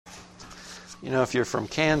You know, if you're from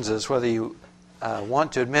Kansas, whether you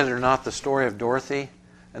want to admit it or not, the story of Dorothy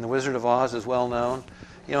and the Wizard of Oz is well known.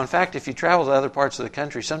 You know, in fact, if you travel to other parts of the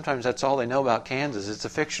country, sometimes that's all they know about Kansas. It's a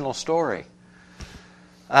fictional story.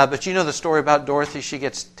 But you know the story about Dorothy. She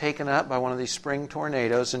gets taken up by one of these spring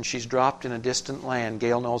tornadoes, and she's dropped in a distant land.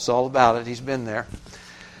 Gale knows all about it. He's been there.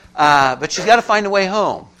 But she's got to find a way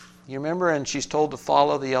home. You remember? And she's told to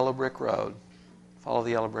follow the yellow brick road. Follow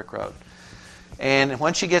the yellow brick road. And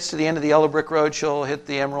once she gets to the end of the yellow brick road, she'll hit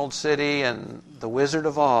the Emerald City, and the Wizard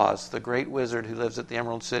of Oz, the great wizard who lives at the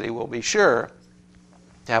Emerald City, will be sure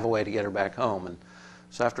to have a way to get her back home. And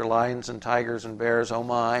so after lions and tigers and bears, oh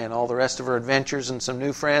my, and all the rest of her adventures and some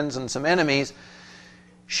new friends and some enemies,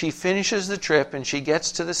 she finishes the trip and she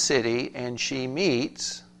gets to the city and she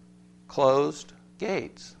meets closed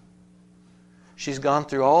gates. She's gone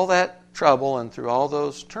through all that trouble and through all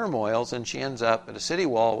those turmoils, and she ends up at a city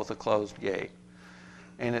wall with a closed gate.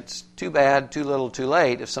 And it's too bad, too little, too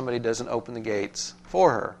late if somebody doesn't open the gates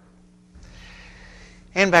for her.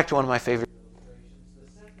 And back to one of my favorite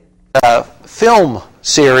film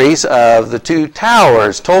series of The Two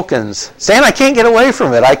Towers, Tolkien's. Stan, I can't get away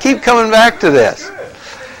from it. I keep coming back to this.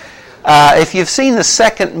 If you've seen the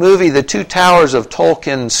second movie, The Two Towers of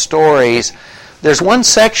Tolkien's stories, there's one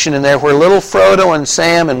section in there where little Frodo and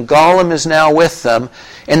Sam and Gollum is now with them,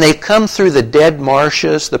 and they've come through the dead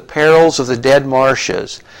marshes, the perils of the dead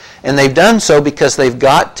marshes. And they've done so because they've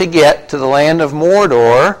got to get to the land of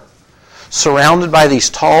Mordor, surrounded by these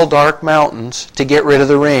tall, dark mountains, to get rid of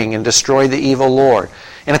the ring and destroy the evil Lord.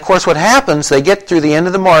 And of course what happens, they get through the end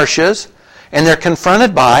of the marshes, and they're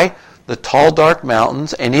confronted by the tall, dark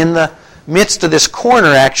mountains, and in the midst of this corner,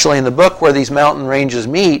 actually, in the book where these mountain ranges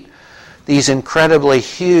meet, these incredibly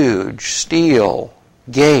huge steel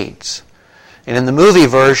gates. And in the movie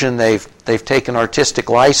version, they've taken artistic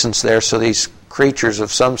license there, so these creatures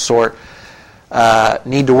of some sort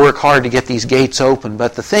need to work hard to get these gates open.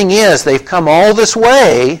 But the thing is, they've come all this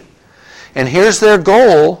way, and here's their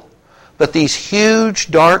goal, but these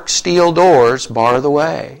huge, dark steel doors bar the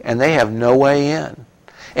way, and they have no way in.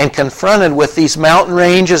 And confronted with these mountain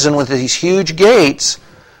ranges and with these huge gates,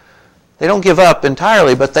 they don't give up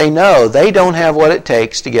entirely, but they know they don't have what it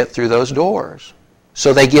takes to get through those doors.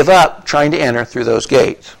 So they give up trying to enter through those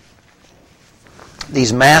gates.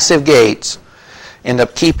 These massive gates end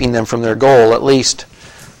up keeping them from their goal, at least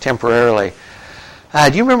temporarily.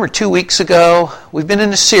 Do you remember 2 weeks ago? We've been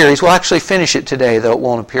in a series. We'll actually finish it today, though it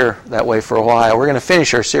won't appear that way for a while. We're going to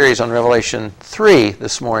finish our series on Revelation 3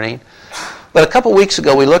 this morning. But a couple weeks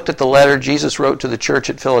ago, we looked at the letter Jesus wrote to the church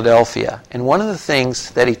at Philadelphia. And one of the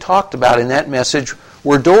things that he talked about in that message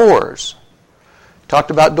were doors.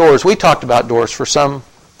 Talked about doors. We talked about doors for some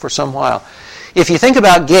while. If you think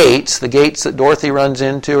about gates, the gates that Dorothy runs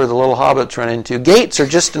into or the little hobbits run into, gates are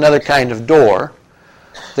just another kind of door.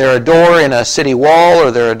 They're a door in a city wall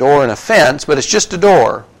or they're a door in a fence, but it's just a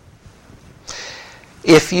door.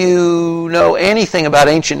 If you know anything about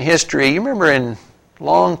ancient history, you remember in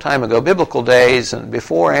long time ago, biblical days and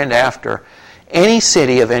before and after, any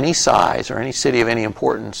city of any size or any city of any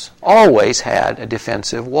importance always had a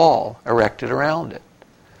defensive wall erected around it.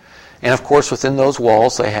 And of course, within those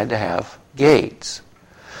walls, they had to have gates.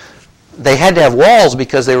 They had to have walls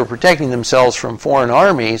because they were protecting themselves from foreign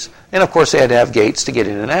armies, and of course they had to have gates to get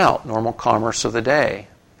in and out, normal commerce of the day.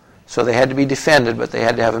 So they had to be defended, but they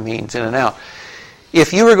had to have a means in and out.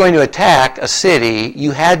 If you were going to attack a city,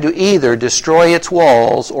 you had to either destroy its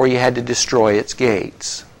walls or you had to destroy its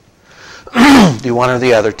gates. Do one or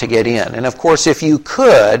the other to get in. And of course, if you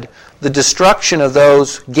could, the destruction of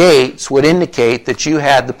those gates would indicate that you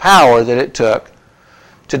had the power that it took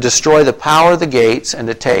to destroy the power of the gates and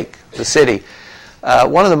to take the city.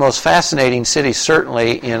 One of the most fascinating cities,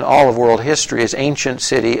 certainly in all of world history, is ancient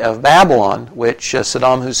city of Babylon, which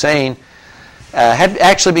Saddam Hussein had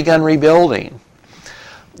actually begun rebuilding.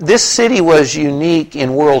 This city was unique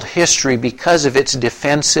in world history because of its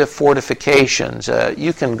defensive fortifications.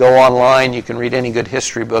 You can go online, you can read any good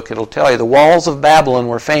history book, it'll tell you the walls of Babylon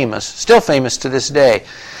were famous, still famous to this day.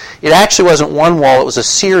 It actually wasn't one wall, it was a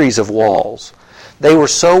series of walls. They were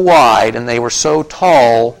so wide and they were so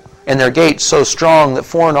tall and their gates so strong that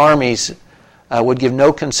foreign armies would give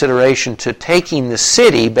no consideration to taking the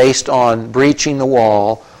city based on breaching the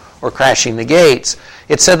wall or crashing the gates.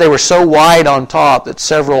 It said they were so wide on top that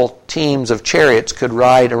several teams of chariots could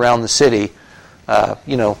ride around the city,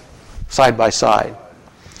 side by side.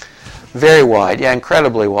 Very wide,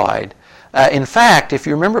 incredibly wide. In fact, if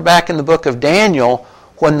you remember back in the book of Daniel,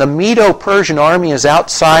 when the Medo-Persian army is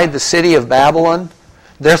outside the city of Babylon,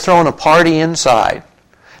 they're throwing a party inside.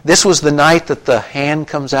 This was the night that the hand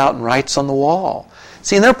comes out and writes on the wall.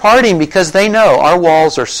 See, and they're partying because they know our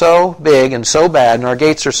walls are so big and so bad and our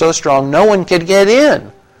gates are so strong, no one could get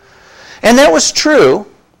in. And that was true.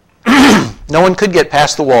 No one could get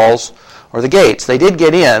past the walls or the gates. They did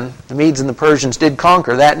get in. The Medes and the Persians did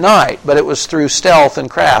conquer that night, but it was through stealth and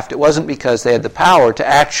craft. It wasn't because they had the power to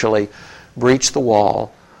actually breach the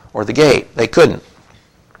wall or the gate. They couldn't.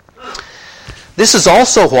 This is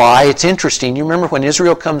also why it's interesting. You remember when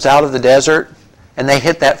Israel comes out of the desert and they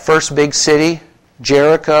hit that first big city,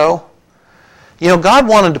 Jericho? You know, God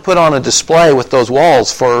wanted to put on a display with those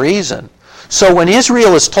walls for a reason. So when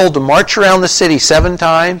Israel is told to march around the city 7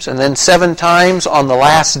 times, and then 7 times on the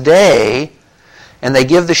last day, and they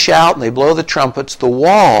give the shout and they blow the trumpets, the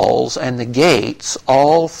walls and the gates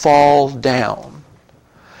all fall down.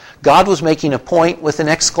 God was making a point with an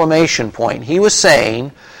exclamation point. He was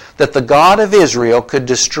saying that the God of Israel could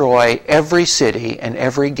destroy every city and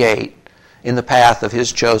every gate in the path of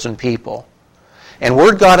His chosen people. And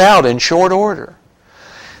word got out in short order.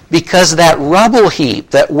 Because that rubble heap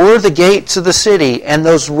that were the gates of the city and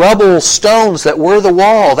those rubble stones that were the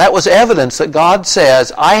wall, that was evidence that God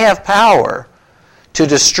says, I have power to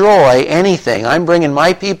destroy anything. I'm bringing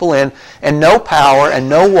my people in, and no power and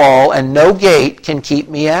no wall and no gate can keep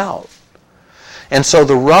me out. And so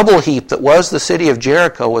the rubble heap that was the city of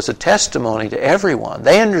Jericho was a testimony to everyone.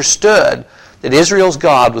 They understood that Israel's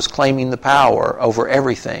God was claiming the power over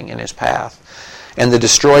everything in His path. And the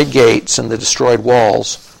destroyed gates and the destroyed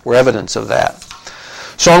walls were evidence of that.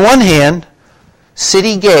 So on one hand,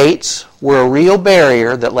 city gates were a real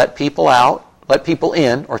barrier that let people out, let people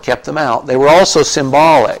in, or kept them out. They were also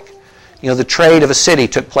symbolic. You know, the trade of a city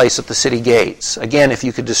took place at the city gates. Again, if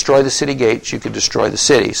you could destroy the city gates, you could destroy the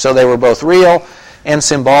city. So they were both real and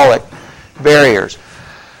symbolic barriers.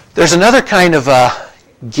 There's another kind of a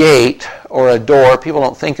gate or a door. People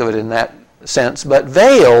don't think of it in that sense, but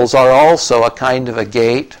veils are also a kind of a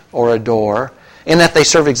gate or a door, in that they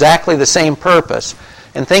serve exactly the same purpose.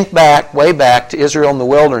 And think back, way back to Israel in the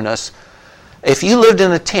wilderness. If you lived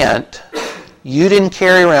in a tent, you didn't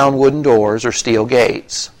carry around wooden doors or steel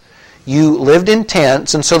gates. You lived in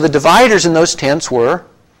tents, and so the dividers in those tents were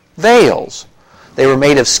veils. They were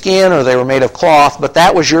made of skin or they were made of cloth, but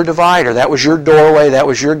that was your divider. That was your doorway. That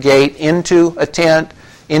was your gate into a tent,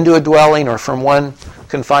 into a dwelling, or from one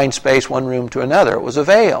confined space, one room to another. It was a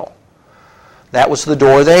veil. That was the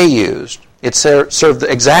door they used. It served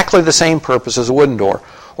exactly the same purpose as a wooden door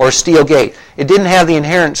or a steel gate. It didn't have the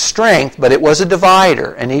inherent strength, but it was a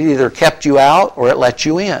divider, and it either kept you out or it let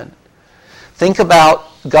you in. Think about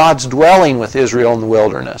God's dwelling with Israel in the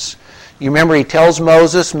wilderness. You remember He tells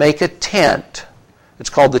Moses, make a tent. It's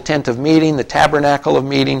called the tent of meeting, the tabernacle of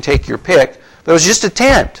meeting, take your pick. But it was just a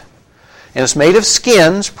tent. And it's made of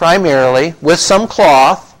skins primarily, with some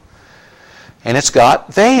cloth, and it's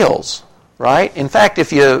got veils, right? In fact,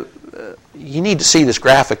 if you need to see this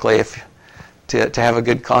graphically to have a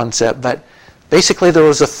good concept, but basically there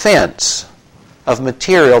was a fence of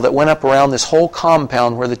material that went up around this whole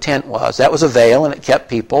compound where the tent was. That was a veil, and it kept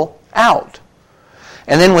people out.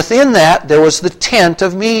 And then within that, there was the tent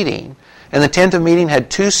of meeting. And the tent of meeting had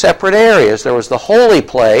 2 separate areas. There was the holy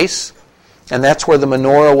place, and that's where the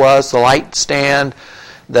menorah was, the light stand,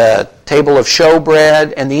 the table of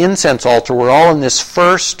showbread, and the incense altar were all in this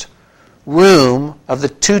first room of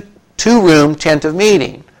the two-room tent of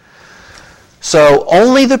meeting. So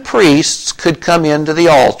only the priests could come into the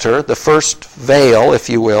altar, the first veil, if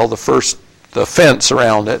you will, the fence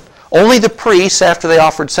around it. Only the priests, after they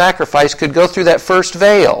offered sacrifice, could go through that first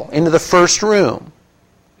veil into the first room.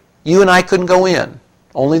 You and I couldn't go in.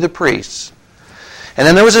 Only the priests. And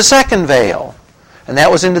then there was a second veil, and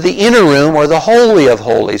that was into the inner room, or the Holy of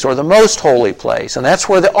Holies, or the most holy place. And that's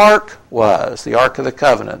where the Ark was, the Ark of the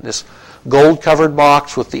Covenant, this gold-covered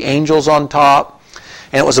box with the angels on top.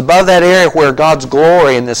 And it was above that area where God's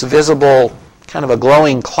glory and this visible, kind of a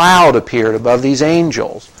glowing cloud appeared above these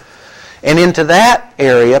angels. And into that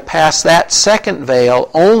area, past that second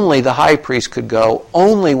veil, only the high priest could go,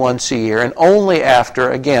 only once a year, and only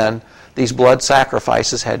after, again, these blood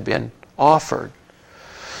sacrifices had been offered.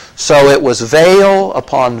 So it was veil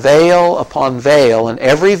upon veil upon veil, and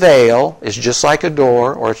every veil is just like a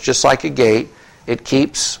door, or it's just like a gate. It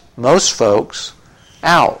keeps most folks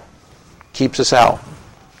out, keeps us out.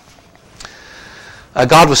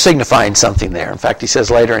 God was signifying something there. In fact, He says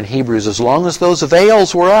later in Hebrews, as long as those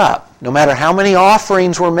veils were up, no matter how many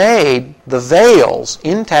offerings were made, the veils,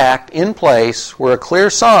 intact, in place, were a clear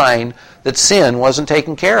sign that sin wasn't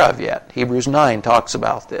taken care of yet. Hebrews 9 talks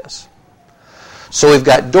about this. So we've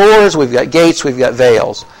got doors, we've got gates, we've got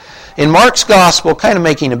veils. In Mark's Gospel, kind of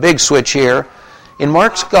making a big switch here, In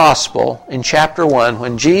Mark's Gospel, in chapter 1,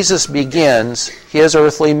 when Jesus begins his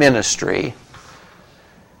earthly ministry,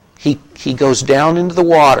 he goes down into the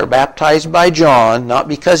water, baptized by John, not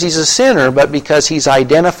because he's a sinner, but because he's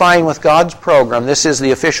identifying with God's program. This is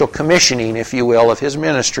the official commissioning, if you will, of his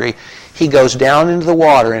ministry. He goes down into the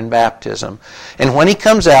water in baptism. And when he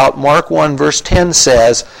comes out, Mark 1 verse 10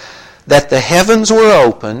 says that the heavens were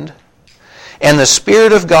opened, and the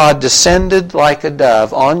Spirit of God descended like a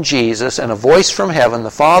dove on Jesus, and a voice from heaven,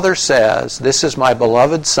 the Father says, "This is my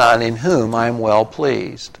beloved Son, in whom I am well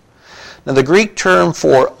pleased." Now the Greek term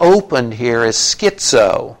for opened here is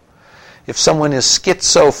schizo. If someone is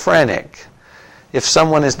schizophrenic, if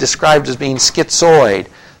someone is described as being schizoid,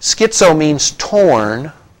 schizo means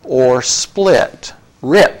torn or split,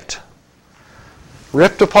 ripped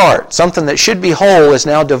apart. Something that should be whole is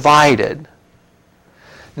now divided.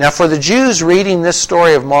 Now for the Jews reading this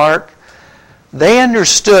story of Mark, they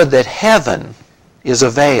understood that heaven is a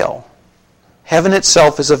veil. Heaven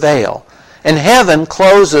itself is a veil. And heaven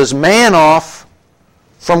closes man off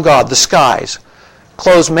from God, the skies.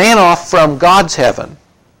 Close man off from God's heaven.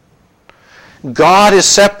 God is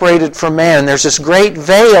separated from man. There's this great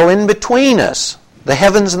veil in between us, the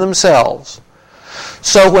heavens themselves.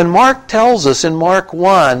 So when Mark tells us in Mark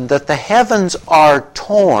 1 that the heavens are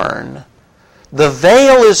torn, the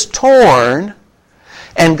veil is torn,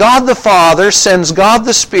 and God the Father sends God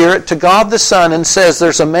the Spirit to God the Son and says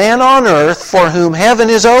there's a man on earth for whom heaven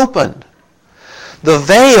is opened. The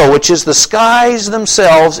veil, which is the skies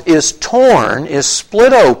themselves, is torn, is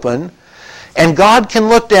split open, and God can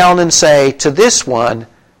look down and say, to this one,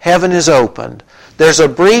 heaven is opened. There's a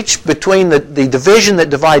breach between the division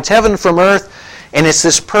that divides heaven from earth, and it's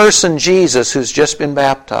this person, Jesus, who's just been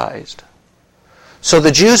baptized. So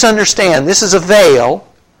the Jews understand this is a veil,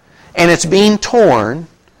 and it's being torn,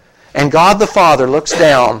 and God the Father looks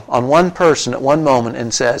down on one person at one moment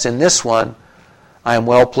and says, in this one, I am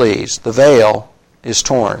well pleased. The veil is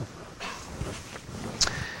torn.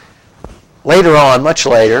 Later on, much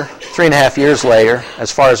later, 3.5 years later,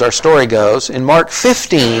 as far as our story goes, in Mark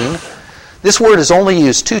 15, this word is only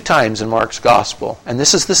used 2 times in Mark's Gospel, and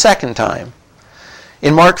this is the second time.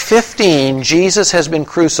 In Mark 15, Jesus has been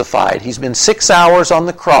crucified. He's been 6 hours on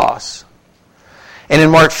the cross. And in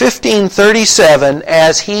Mark 15:37,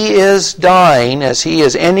 as he is dying, as he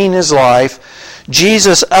is ending his life,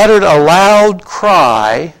 Jesus uttered a loud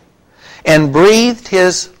cry and breathed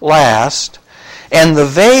his last, and the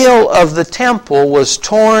veil of the temple was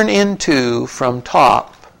torn in two from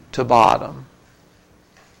top to bottom.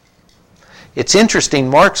 It's interesting,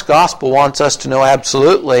 Mark's Gospel wants us to know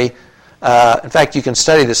absolutely, in fact you can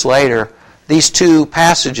study this later, these 2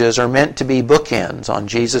 passages are meant to be bookends on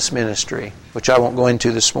Jesus' ministry, which I won't go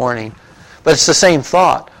into this morning. But it's the same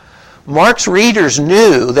thought. Mark's readers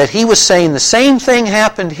knew that he was saying the same thing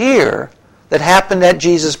happened here that happened at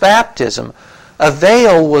Jesus' baptism. A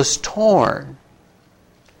veil was torn.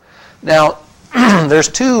 Now, there's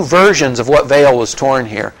 2 versions of what veil was torn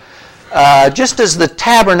here. Just as the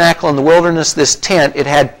tabernacle in the wilderness, this tent, it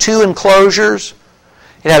had 2 enclosures.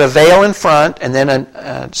 It had a veil in front and then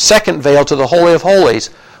a second veil to the Holy of Holies.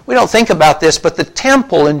 We don't think about this, but the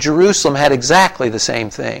temple in Jerusalem had exactly the same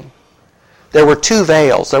thing. There were 2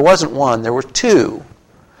 veils. There wasn't one. There were 2.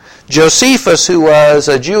 Josephus, who was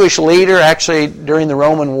a Jewish leader actually during the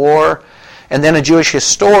Roman War, and then a Jewish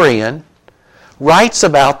historian, writes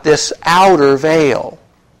about this outer veil.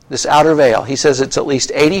 This outer veil. He says it's at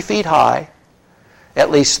least 80 feet high,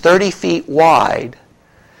 at least 30 feet wide,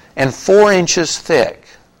 and 4 inches thick.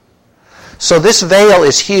 So this veil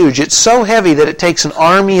is huge. It's so heavy that it takes an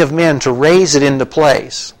army of men to raise it into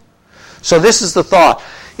place. So this is the thought.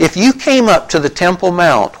 If you came up to the Temple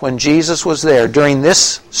Mount when Jesus was there during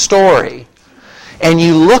this story, and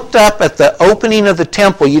you looked up at the opening of the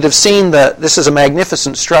temple, you'd have seen this is a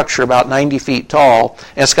magnificent structure about 90 feet tall,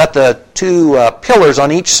 and it's got the 2 pillars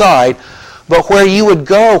on each side, but where you would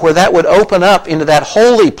go, where that would open up into that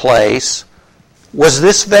holy place, was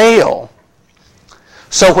this veil.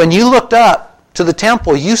 So when you looked up to the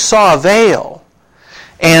temple, you saw a veil.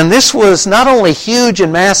 And this was not only huge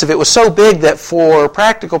and massive, it was so big that for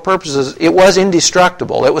practical purposes, it was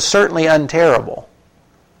indestructible. It was certainly unterrible.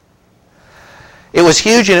 It was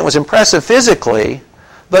huge and it was impressive physically,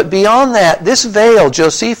 but beyond that, this veil,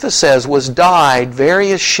 Josephus says, was dyed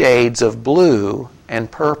various shades of blue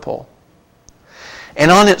and purple.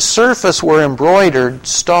 And on its surface were embroidered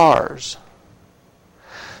stars.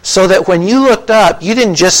 So that when you looked up, you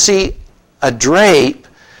didn't just see a drape,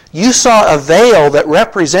 you saw a veil that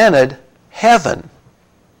represented heaven,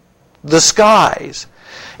 the skies.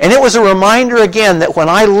 And it was a reminder again that when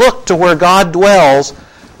I look to where God dwells,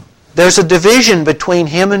 there's a division between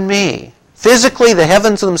Him and me. Physically, the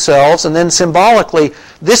heavens themselves, and then symbolically,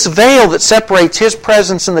 this veil that separates His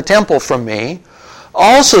presence in the temple from me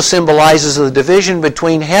also symbolizes the division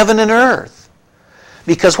between heaven and earth.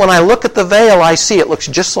 Because when I look at the veil, I see it looks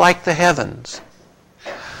just like the heavens.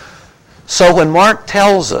 So when Mark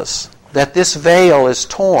tells us that this veil is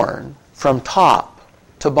torn from top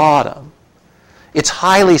to bottom, it's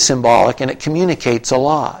highly symbolic and it communicates a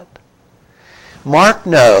lot. Mark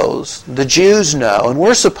knows, the Jews know, and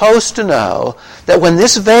we're supposed to know that when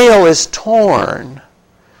this veil is torn,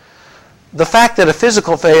 the fact that a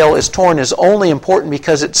physical veil is torn is only important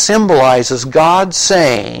because it symbolizes God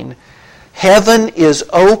saying, heaven is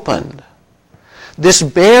opened. This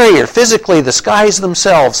barrier, physically, the skies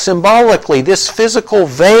themselves, symbolically, this physical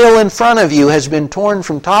veil in front of you has been torn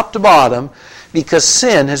from top to bottom because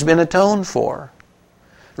sin has been atoned for.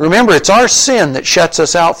 Remember, it's our sin that shuts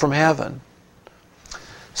us out from heaven.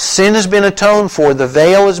 Sin has been atoned for, the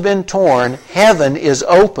veil has been torn, heaven is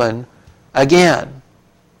open again.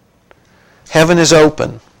 Heaven is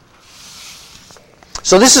open.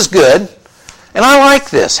 So this is good, and I like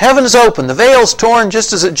this. Heaven is open. The veil is torn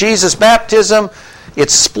just as at Jesus' baptism.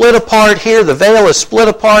 It's split apart here. The veil is split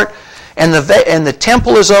apart, and the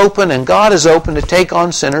temple is open, and God is open to take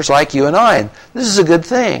on sinners like you and I. And this is a good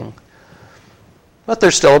thing. But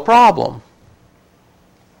there's still a problem.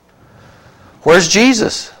 Where's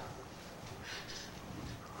Jesus?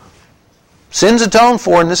 Sin's atoned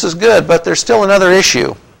for, and this is good, but there's still another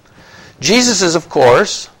issue. Jesus is, of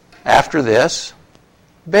course, after this,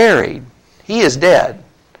 buried. He is dead.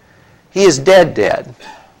 He is dead.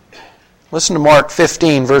 Listen to Mark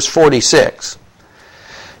 15, verse 46.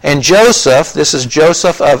 And Joseph, this is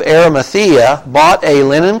Joseph of Arimathea, bought a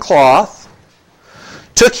linen cloth,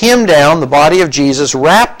 took him down, the body of Jesus,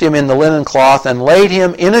 wrapped him in the linen cloth, and laid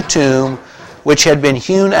him in a tomb which had been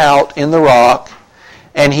hewn out in the rock,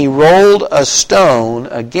 and he rolled a stone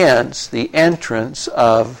against the entrance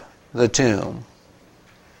of the tomb.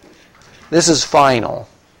 This is final.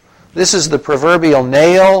 This is the proverbial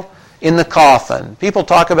nail in the coffin. People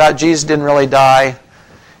talk about Jesus didn't really die.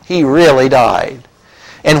 He really died.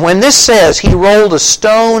 And when this says he rolled a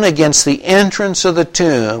stone against the entrance of the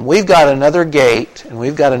tomb, we've got another gate, and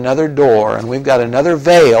we've got another door, and we've got another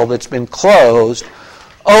veil that's been closed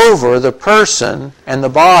over the person and the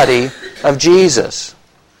body of Jesus.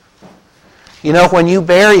 You know, when you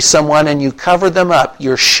bury someone and you cover them up,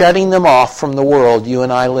 you're shutting them off from the world you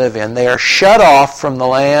and I live in. They are shut off from the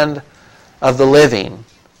land of the living.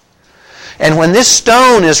 And when this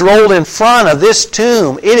stone is rolled in front of this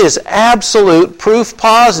tomb, it is absolute proof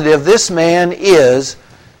positive this man is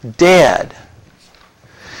dead.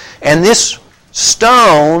 And this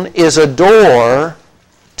stone is a door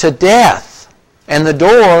to death. And the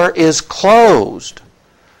door is closed.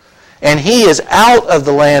 And he is out of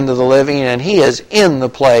the land of the living, and he is in the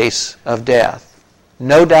place of death.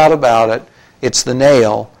 No doubt about it, it's the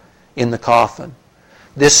nail in the coffin.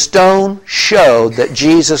 This stone showed that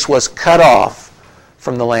Jesus was cut off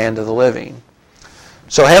from the land of the living.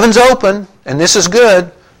 So heaven's open, and this is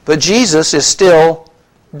good, but Jesus is still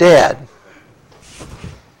dead.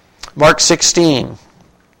 Mark 16.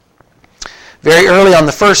 Very early on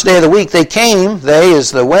the first day of the week, they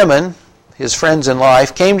as the women, his friends in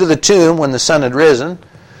life, came to the tomb when the sun had risen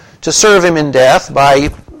to serve him in death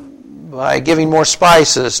by giving more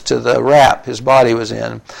spices to the wrap his body was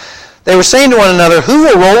in. They were saying to one another, "Who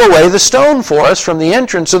will roll away the stone for us from the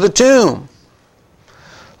entrance of the tomb?"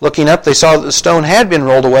 Looking up, they saw that the stone had been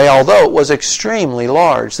rolled away, although it was extremely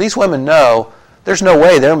large. These women know there's no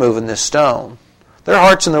way they're moving this stone. Their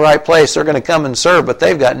heart's in the right place. They're going to come and serve, but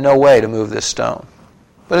they've got no way to move this stone.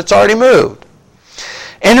 But it's already moved.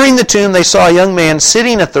 Entering the tomb, they saw a young man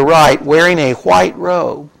sitting at the right wearing a white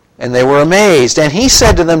robe, and they were amazed. And he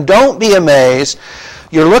said to them, "Don't be amazed.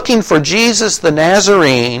 You're looking for Jesus the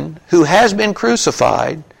Nazarene, who has been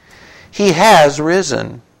crucified. He has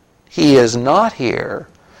risen. He is not here.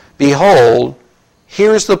 Behold,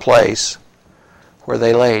 here's the place where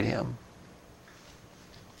they laid him."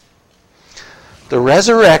 The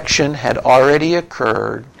resurrection had already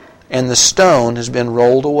occurred, and the stone has been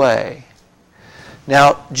rolled away.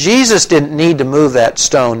 Now, Jesus didn't need to move that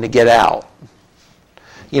stone to get out.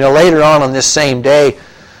 You know, later on this same day,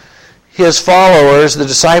 his followers, the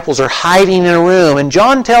disciples, are hiding in a room. And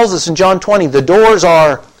John tells us in John 20, the doors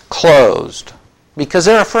are closed because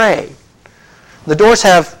they're afraid. The doors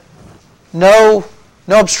have no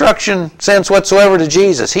obstruction sense whatsoever to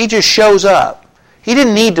Jesus. He just shows up. He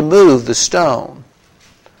didn't need to move the stone.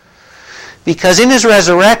 Because in his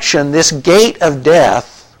resurrection, this gate of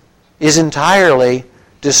death is entirely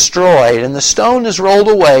destroyed, and the stone is rolled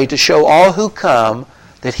away to show all who come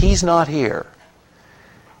that he's not here.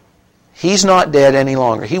 He's not dead any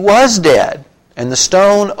longer. He was dead, and the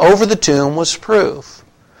stone over the tomb was proof.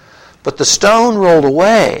 But the stone rolled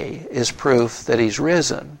away is proof that he's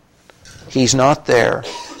risen. He's not there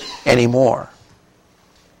anymore.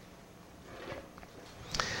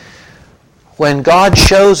 When God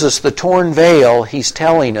shows us the torn veil, he's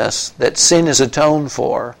telling us that sin is atoned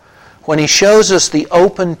for. When he shows us the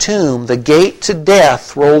open tomb, the gate to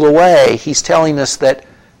death rolled away, he's telling us that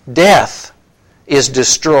death is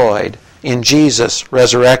destroyed in Jesus'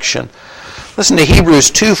 resurrection. Listen to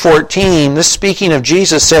Hebrews 2:14. This, speaking of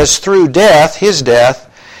Jesus, says, through death, his death,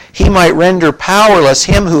 he might render powerless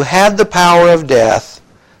him who had the power of death,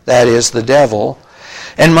 that is, the devil,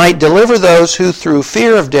 and might deliver those who through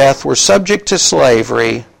fear of death were subject to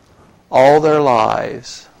slavery all their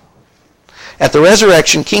lives. At the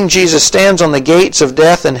resurrection, King Jesus stands on the gates of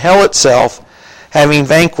death and hell itself, having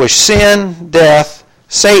vanquished sin, death,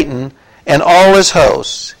 Satan, and all his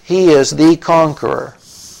hosts. He is the conqueror.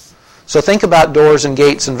 So think about doors and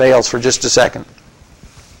gates and veils for just a second.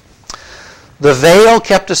 The veil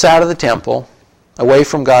kept us out of the temple, away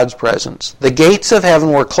from God's presence. The gates of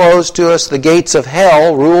heaven were closed to us. The gates of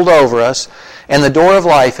hell ruled over us. And the door of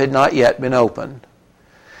life had not yet been opened.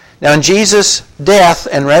 Now in Jesus' death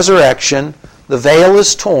and resurrection, the veil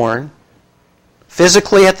is torn,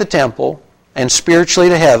 physically at the temple and spiritually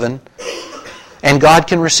to heaven, and God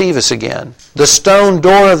can receive us again. The stone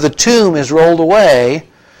door of the tomb is rolled away,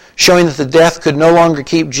 showing that the death could no longer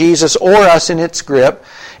keep Jesus or us in its grip,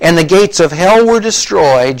 and the gates of hell were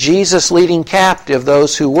destroyed, Jesus leading captive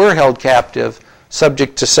those who were held captive,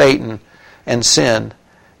 subject to Satan and sin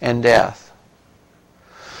and death.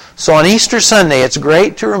 So on Easter Sunday, it's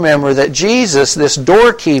great to remember that Jesus, this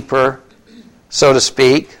doorkeeper, so to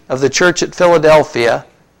speak, of the church at Philadelphia,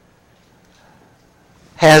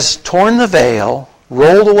 has torn the veil,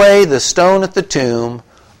 rolled away the stone at the tomb,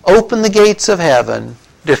 opened the gates of heaven,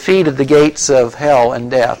 defeated the gates of hell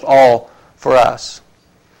and death, all for us.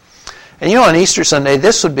 And you know, on Easter Sunday,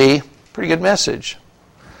 this would be a pretty good message.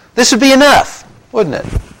 This would be enough, wouldn't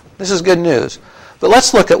it? This is good news. But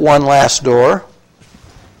let's look at one last door.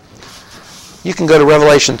 You can go to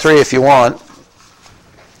Revelation 3 if you want.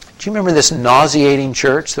 Do you remember this nauseating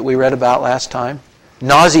church that we read about last time?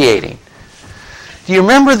 Nauseating. Do you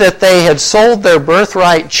remember that they had sold their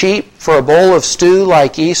birthright cheap for a bowl of stew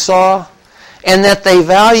like Esau? And that they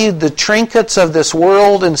valued the trinkets of this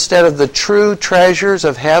world instead of the true treasures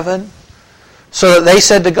of heaven? So that they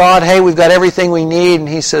said to God, hey, we've got everything we need. And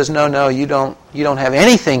he says, no, you don't have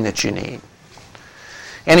anything that you need.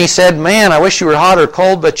 And he said, man, I wish you were hot or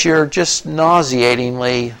cold, but you're just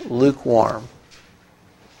nauseatingly lukewarm.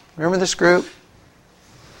 Remember this group?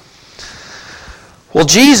 Well,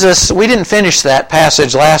 Jesus, we didn't finish that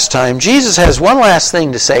passage last time. Jesus has one last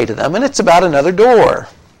thing to say to them, and it's about another door.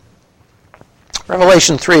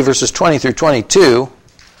 Revelation 3, verses 20 through 22,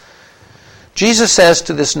 Jesus says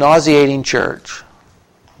to this nauseating church,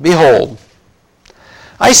 behold,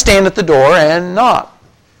 I stand at the door and knock.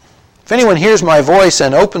 If anyone hears my voice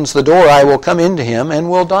and opens the door, I will come into him and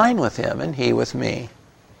will dine with him, and he with me.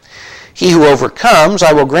 He who overcomes,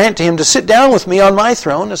 I will grant to him to sit down with me on my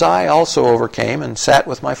throne, as I also overcame and sat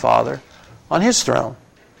with my Father on his throne.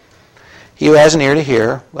 He who has an ear to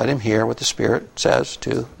hear, let him hear what the Spirit says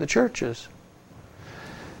to the churches.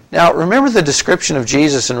 Now, remember the description of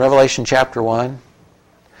Jesus in Revelation chapter 1?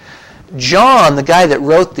 John, the guy that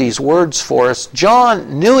wrote these words for us,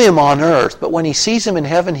 John knew him on earth, but when he sees him in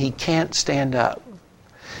heaven, he can't stand up.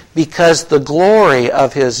 Because the glory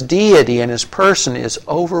of his deity and his person is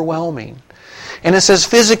overwhelming. And it says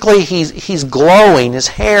physically he's glowing. His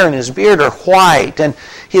hair and his beard are white. And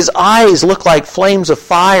his eyes look like flames of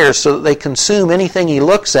fire so that they consume anything he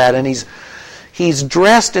looks at. And he's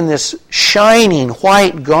dressed in this shining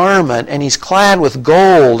white garment, and he's clad with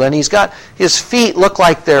gold, and his feet look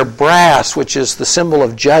like they're brass, which is the symbol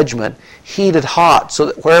of judgment, heated hot, so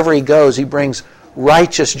that wherever he goes, he brings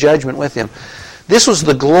righteous judgment with him. This was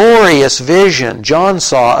the glorious vision John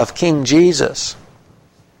saw of King Jesus.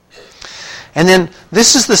 And then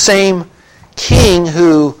this is the same king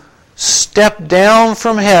who stepped down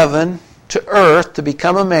from heaven to earth to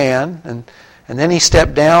become a man, and then he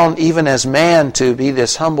stepped down even as man to be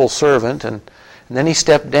this humble servant, and then he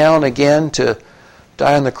stepped down again to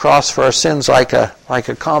die on the cross for our sins like a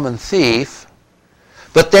common thief.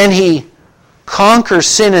 But then he conquers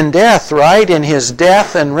sin and death, right, in his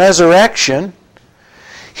death and resurrection.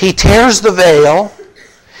 He tears the veil.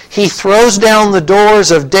 He throws down the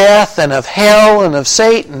doors of death and of hell and of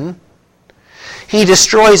Satan. He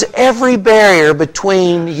destroys every barrier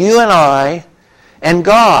between you and I and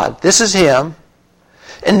God. This is Him.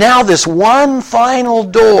 And now this one final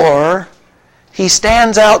door, He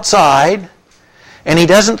stands outside, and He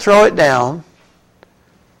doesn't throw it down,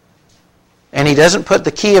 and He doesn't put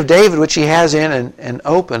the key of David, which He has in, and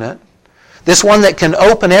open it. This one that can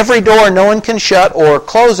open every door no one can shut, or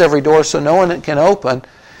close every door so no one can open.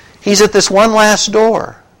 He's at this one last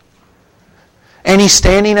door. And He's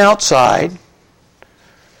standing outside,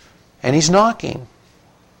 and He's knocking.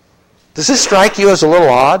 Does this strike you as a little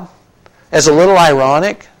odd? As a little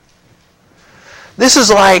ironic? This is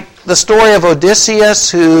like the story of Odysseus,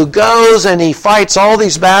 who goes and he fights all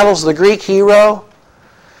these battles, the Greek hero.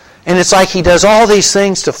 And it's like he does all these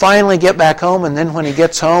things to finally get back home, and then when he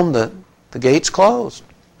gets home, the gate's closed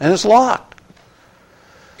and it's locked.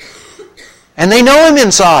 And they know him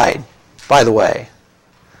inside, by the way.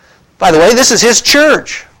 By the way, this is his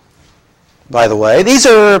church. By the way, these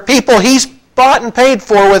are people he's bought and paid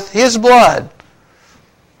for with his blood.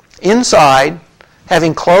 Inside,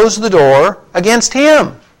 having closed the door against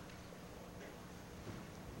him.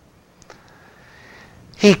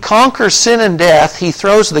 He conquers sin and death. He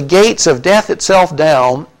throws the gates of death itself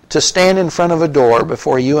down to stand in front of a door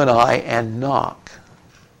before you and I and knock.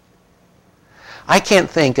 I can't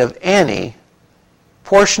think of any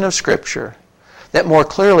portion of Scripture that more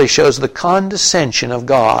clearly shows the condescension of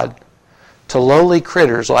God to lowly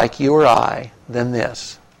critters like you or I than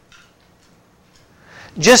this.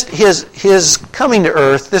 Just His coming to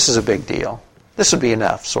earth, this is a big deal. This would be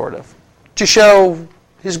enough, sort of, to show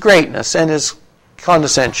His greatness and His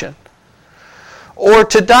condescension. Or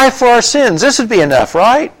to die for our sins, this would be enough,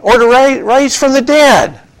 right? Or to rise from the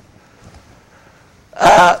dead.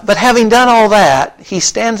 But having done all that, He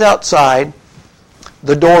stands outside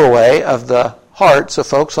the doorway of the hearts of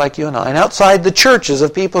folks like you and I, and outside the churches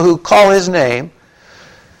of people who call His name,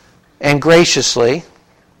 and graciously,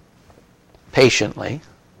 patiently,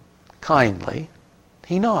 kindly,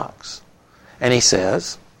 He knocks. And He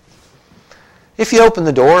says, if you open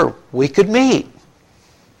the door, we could meet.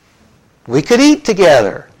 We could eat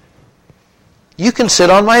together. You can sit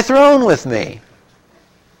on my throne with me.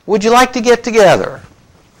 Would you like to get together?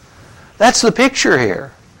 That's the picture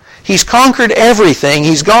here. He's conquered everything.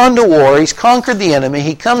 He's gone to war. He's conquered the enemy.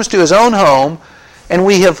 He comes to His own home, and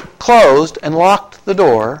we have closed and locked the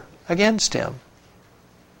door against Him.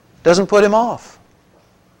 Doesn't put Him off.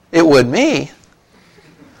 It would me.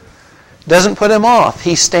 Doesn't put Him off.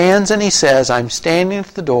 He stands and He says, I'm standing at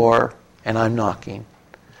the door and I'm knocking.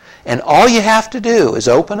 And all you have to do is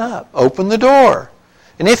open up. Open the door.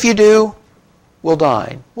 And if you do, we'll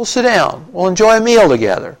dine. We'll sit down. We'll enjoy a meal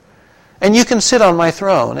together. And you can sit on my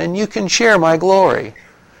throne and you can share my glory.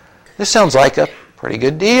 This sounds like a pretty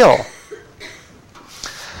good deal.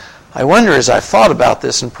 I wonder, as I've thought about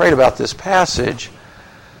this and prayed about this passage,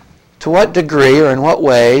 to what degree or in what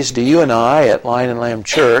ways do you and I at Lion and Lamb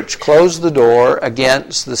Church close the door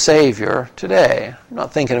against the Savior today? I'm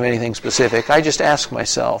not thinking of anything specific. I just ask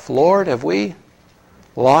myself, Lord, have we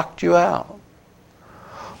locked you out?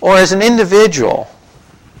 Or as an individual,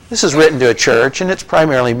 this is written to a church and it's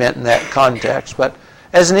primarily meant in that context, but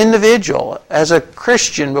as an individual, as a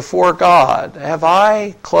Christian before God, have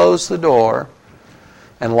I closed the door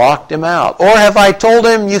and locked Him out? Or have I told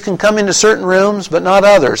Him, you can come into certain rooms, but not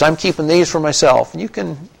others. I'm keeping these for myself.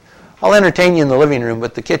 I'll entertain you in the living room,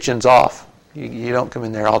 but the kitchen's off. You don't come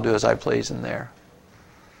in there. I'll do as I please in there.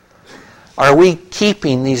 Are we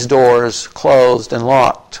keeping these doors closed and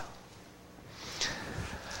locked?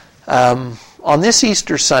 On this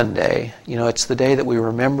Easter Sunday, it's the day that we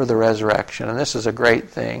remember the resurrection, and this is a great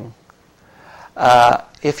thing.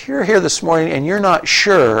 If you're here this morning and you're not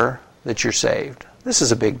sure that you're saved, this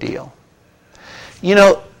is a big deal.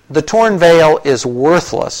 The torn veil is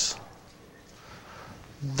worthless.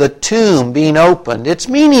 The tomb being opened, it's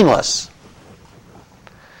meaningless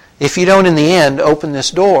if you don't in the end open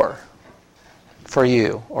this door for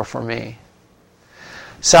you or for me.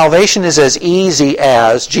 Salvation is as easy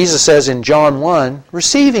as, Jesus says in John 1,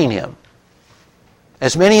 receiving Him.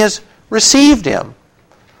 As many as received Him.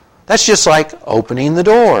 That's just like opening the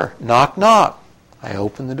door. Knock, knock. I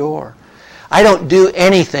open the door. I don't do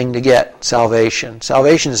anything to get salvation.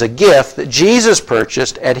 Salvation is a gift that Jesus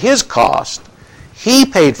purchased at His cost. He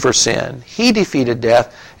paid for sin. He defeated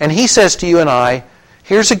death. And He says to you and I,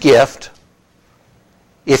 here's a gift.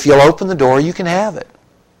 If you'll open the door, you can have it.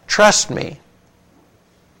 Trust me.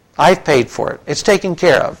 I've paid for it. It's taken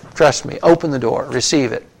care of. Trust me. Open the door.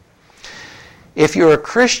 Receive it. If you're a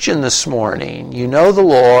Christian this morning, you know the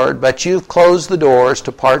Lord, but you've closed the doors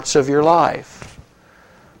to parts of your life.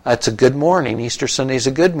 It's a good morning. Easter Sunday is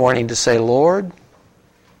a good morning to say, Lord,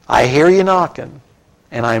 I hear you knocking,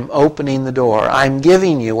 and I'm opening the door. I'm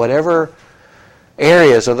giving you whatever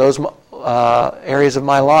areas of those areas of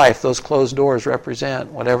my life those closed doors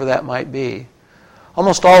represent, whatever that might be.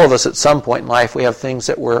 Almost all of us at some point in life, we have things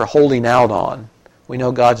that we're holding out on. We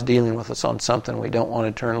know God's dealing with us on something we don't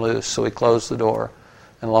want to turn loose, so we close the door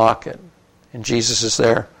and lock it. And Jesus is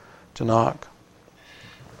there to knock.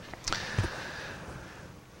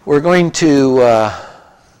 We're going to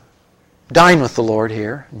dine with the Lord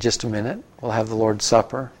here in just a minute. We'll have the Lord's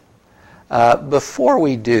Supper. Before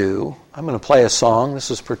we do, I'm going to play a song. This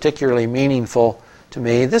is particularly meaningful to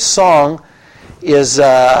me. This song is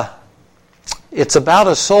it's about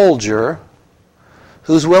a soldier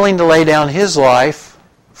who's willing to lay down his life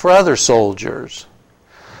for other soldiers.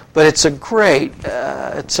 But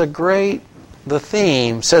the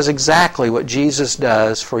theme says exactly what Jesus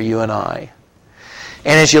does for you and I.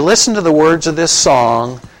 And as you listen to the words of this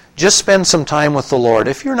song, just spend some time with the Lord.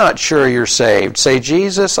 If you're not sure you're saved, say,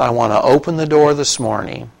 Jesus, I want to open the door this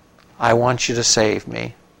morning. I want you to save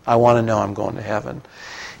me. I want to know I'm going to heaven.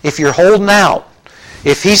 If you're holding out,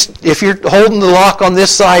 if you're holding the lock on this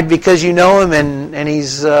side because you know him and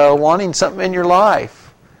he's wanting something in your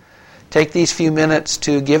life, take these few minutes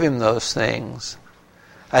to give him those things.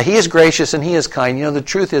 He is gracious and he is kind. You know, the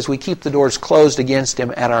truth is we keep the doors closed against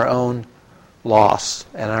him at our own loss,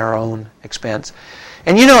 at our own expense.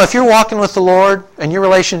 And you know, if you're walking with the Lord and your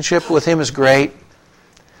relationship with him is great,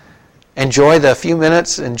 enjoy the few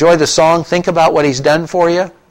minutes, enjoy the song, think about what he's done for you.